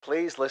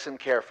Please listen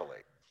carefully.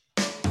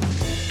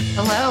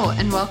 Hello,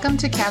 and welcome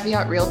to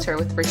Caveat Realtor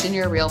with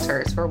Virginia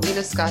Realtors, where we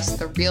discuss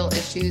the real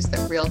issues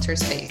that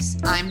realtors face.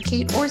 I'm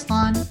Kate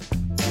Orslan.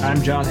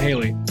 I'm John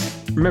Haley.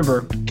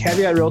 Remember,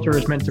 Caveat Realtor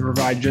is meant to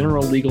provide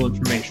general legal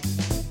information.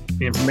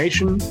 The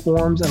information,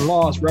 forms, and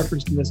laws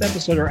referenced in this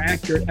episode are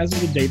accurate as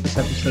of the date this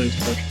episode is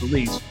first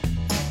released.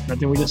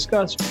 Nothing we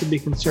discuss should be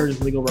considered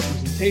as legal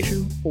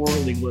representation or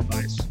legal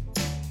advice.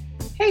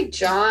 Hey,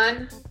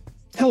 John.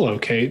 Hello,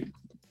 Kate.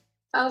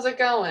 How's it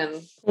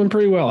going? Doing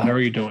pretty well. How are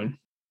you doing?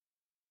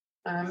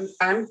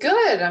 I'm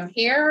good. I'm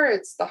here.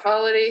 It's the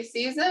holiday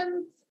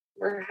season.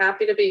 We're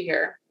happy to be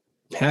here.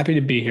 Happy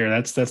to be here.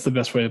 That's the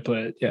best way to put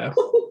it. Yeah.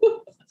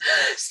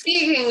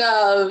 Speaking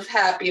of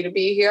happy to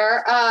be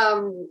here,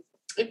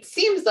 it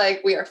seems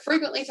like we are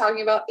frequently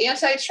talking about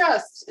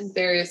antitrust in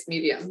various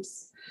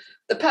mediums.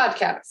 The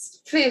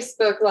podcast,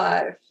 Facebook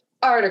Live,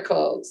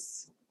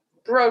 articles,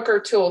 broker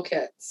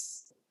toolkits.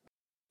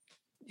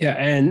 Yeah,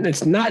 and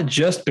it's not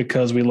just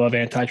because we love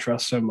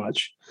antitrust so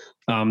much.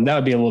 That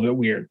would be a little bit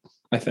weird,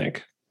 I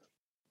think.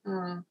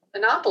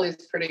 Monopoly's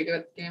a pretty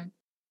good game.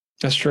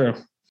 That's true.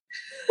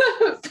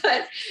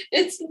 But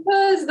it's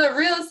because the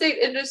real estate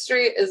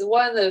industry is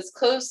one that is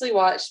closely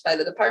watched by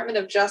the Department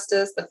of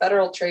Justice, the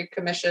Federal Trade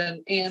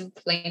Commission, and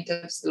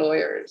plaintiffs'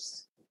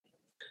 lawyers.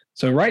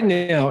 So right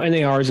now,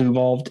 NAR is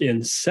involved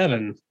in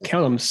seven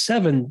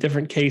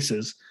different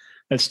cases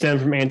that stem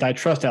from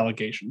antitrust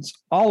allegations,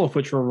 all of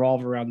which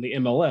revolve around the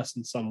MLS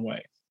in some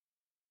way.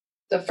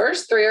 The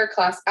first three are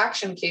class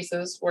action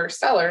cases where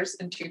sellers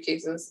in two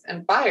cases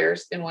and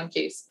buyers in one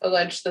case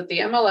alleged that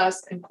the MLS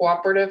and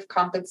cooperative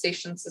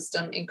compensation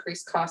system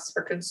increased costs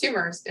for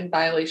consumers in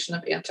violation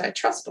of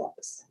antitrust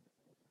laws.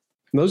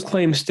 Those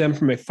claims stem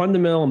from a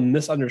fundamental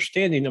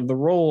misunderstanding of the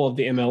role of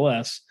the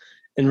MLS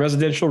in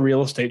residential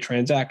real estate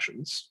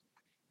transactions.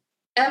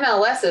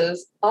 MLSs,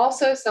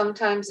 also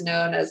sometimes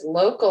known as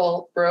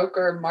local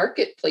broker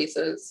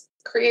marketplaces,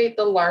 create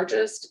the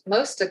largest,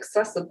 most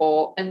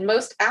accessible, and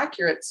most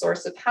accurate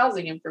source of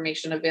housing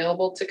information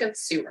available to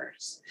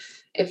consumers.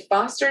 It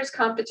fosters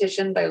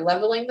competition by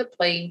leveling the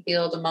playing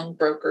field among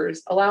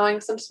brokers, allowing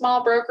some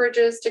small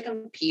brokerages to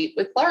compete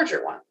with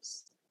larger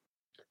ones.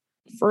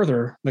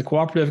 Further, the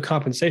cooperative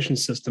compensation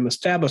system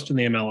established in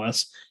the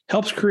MLS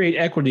helps create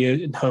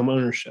equity in home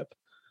ownership.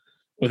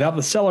 Without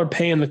the seller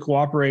paying the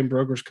cooperating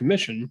broker's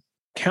commission,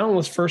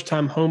 countless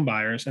first-time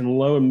homebuyers and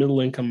low- and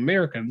middle-income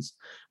Americans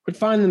would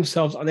find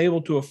themselves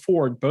unable to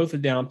afford both a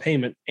down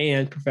payment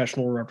and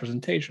professional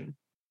representation.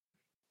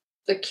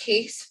 The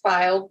case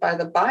filed by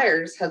the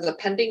buyers has a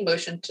pending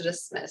motion to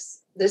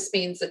dismiss. This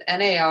means that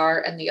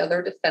NAR and the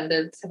other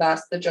defendants have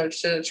asked the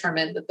judge to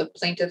determine that the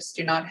plaintiffs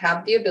do not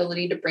have the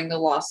ability to bring the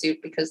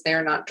lawsuit because they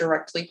are not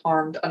directly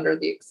harmed under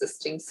the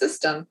existing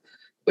system,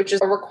 which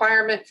is a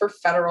requirement for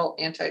federal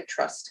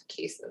antitrust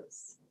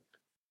cases.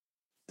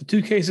 The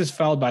two cases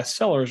filed by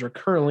sellers are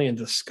currently in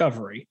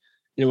discovery,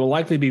 and it will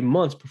likely be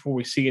months before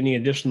we see any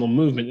additional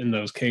movement in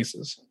those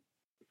cases.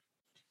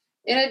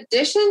 In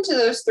addition to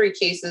those three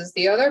cases,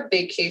 the other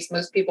big case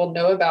most people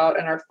know about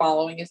and are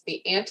following is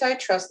the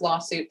antitrust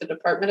lawsuit the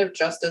Department of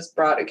Justice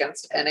brought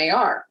against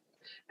NAR.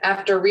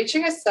 After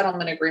reaching a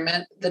settlement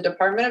agreement, the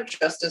Department of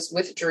Justice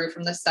withdrew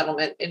from the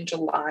settlement in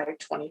July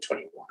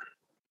 2021.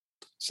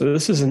 So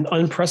this is an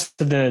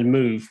unprecedented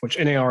move, which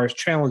NAR is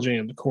challenging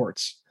in the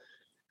courts.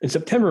 In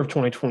September of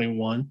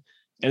 2021,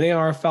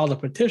 NAR filed a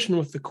petition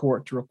with the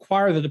court to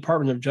require the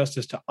Department of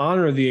Justice to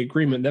honor the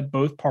agreement that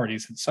both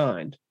parties had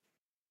signed.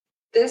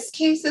 This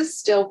case is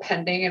still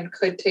pending and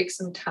could take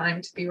some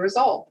time to be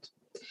resolved.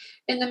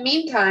 In the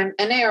meantime,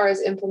 NAR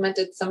has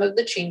implemented some of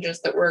the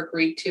changes that were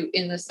agreed to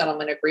in the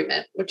settlement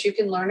agreement, which you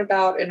can learn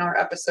about in our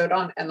episode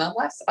on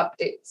MLS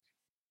updates.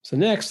 So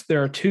next,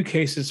 there are two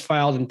cases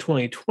filed in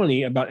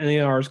 2020 about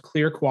NAR's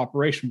clear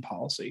cooperation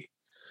policy.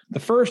 The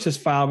first is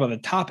filed by the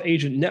Top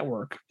Agent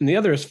Network, and the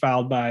other is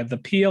filed by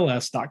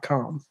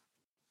thepls.com.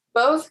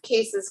 Both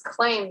cases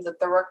claim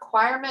that the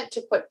requirement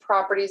to put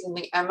properties in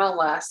the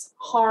MLS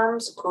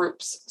harms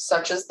groups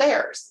such as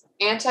theirs.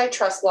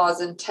 Antitrust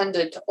laws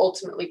intended to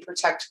ultimately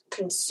protect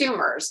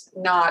consumers,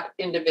 not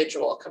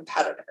individual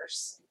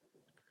competitors.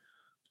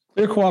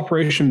 Clear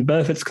cooperation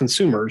benefits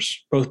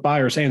consumers, both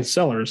buyers and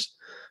sellers,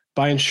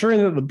 by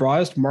ensuring that the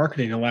broadest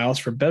marketing allows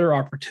for better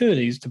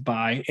opportunities to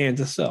buy and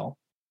to sell.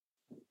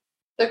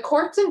 The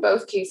courts in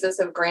both cases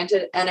have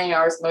granted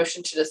NAR's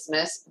motion to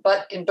dismiss,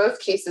 but in both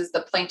cases,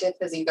 the plaintiff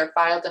has either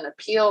filed an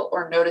appeal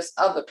or notice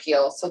of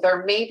appeal, so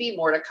there may be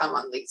more to come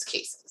on these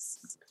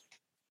cases.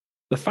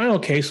 The final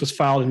case was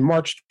filed in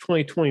March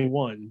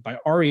 2021 by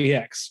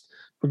REX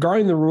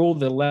regarding the rule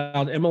that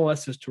allowed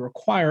MLSs to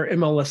require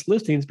MLS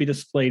listings be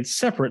displayed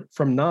separate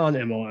from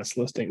non-MLS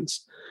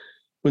listings.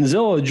 When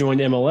Zillow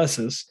joined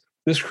MLSs,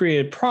 this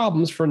created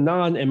problems for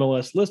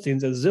non-MLS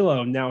listings as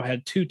Zillow now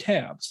had two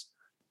tabs,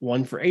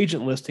 one for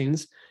agent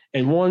listings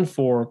and one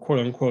for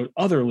quote-unquote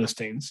other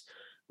listings,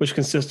 which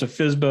consist of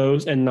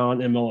FSBOs and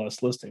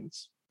non-MLS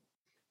listings.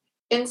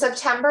 In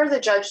September, the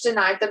judge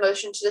denied the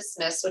motion to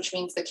dismiss, which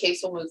means the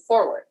case will move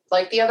forward.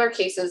 Like the other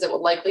cases, it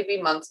will likely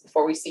be months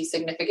before we see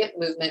significant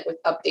movement with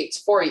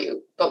updates for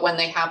you. But when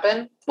they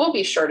happen, we'll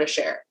be sure to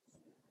share.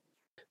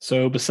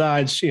 So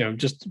besides,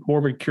 just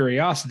morbid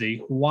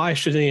curiosity, why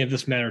should any of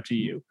this matter to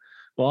you?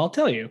 Well, I'll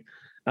tell you.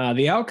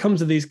 The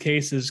outcomes of these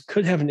cases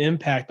could have an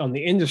impact on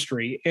the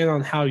industry and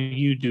on how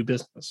you do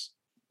business.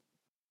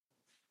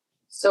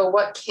 So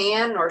what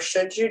can or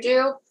should you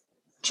do?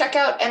 Check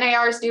out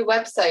NAR's new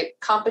website,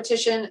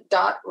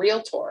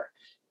 competition.realtor.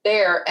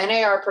 There,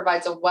 NAR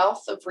provides a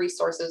wealth of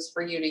resources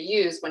for you to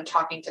use when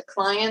talking to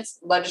clients,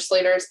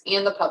 legislators,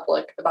 and the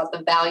public about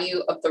the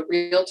value of the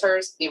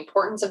realtors, the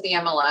importance of the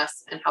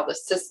MLS, and how the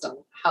system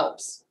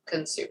helps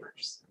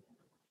consumers.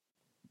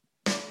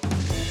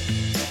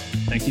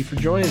 Thank you for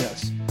joining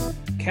us.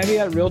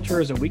 Caveat Realtor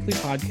is a weekly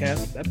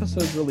podcast with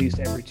episodes released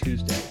every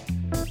Tuesday.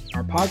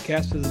 Our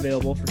podcast is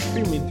available for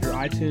streaming through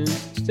iTunes,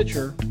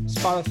 Stitcher,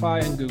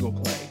 Spotify, and Google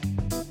Play.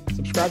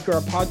 Subscribe to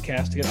our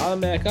podcast to get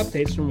automatic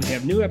updates when we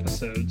have new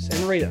episodes and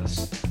rate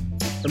us.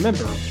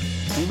 Remember,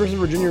 members of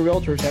Virginia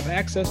Realtors have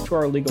access to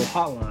our legal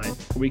hotline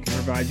where we can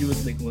provide you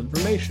with legal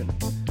information.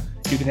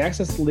 You can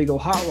access the legal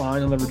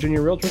hotline on the Virginia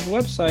Realtors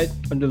website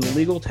under the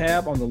Legal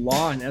tab on the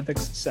Law and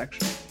Ethics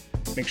section.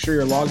 Make sure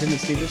you're logged in to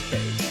see this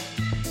page.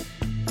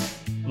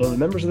 Although the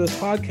members of this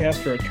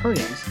podcast are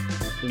attorneys,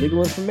 the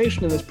legal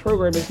information in this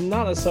program is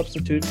not a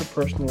substitute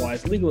for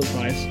personalized legal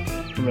advice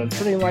from an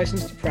attorney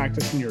licensed to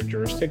practice in your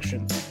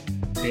jurisdiction.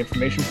 The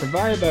information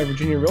provided by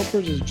Virginia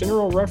Realtors is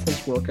general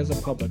reference work as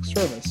a public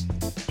service.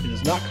 It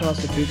does not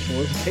constitute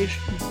solicitation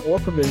or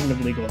provision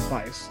of legal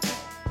advice.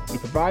 We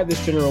provide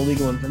this general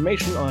legal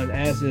information on an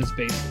as-is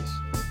basis.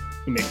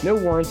 We make no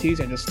warranties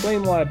and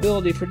disclaim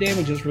liability for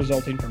damages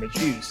resulting from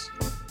its use.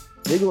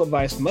 Legal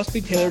advice must be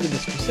tailored to the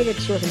specific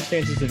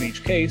circumstances of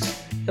each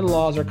case, and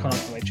laws are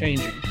constantly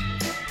changing.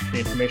 The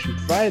information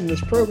provided in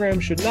this program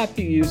should not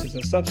be used as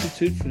a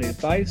substitute for the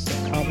advice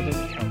of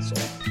competent counsel.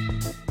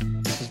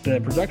 This has been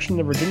a production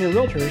of Virginia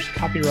Realtors,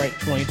 copyright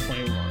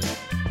 2021.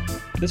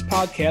 This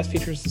podcast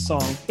features the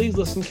song Please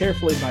Listen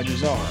Carefully by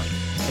Jazar,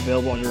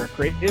 available under a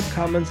Creative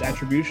Commons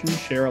Attribution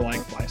Share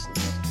Alike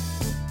license.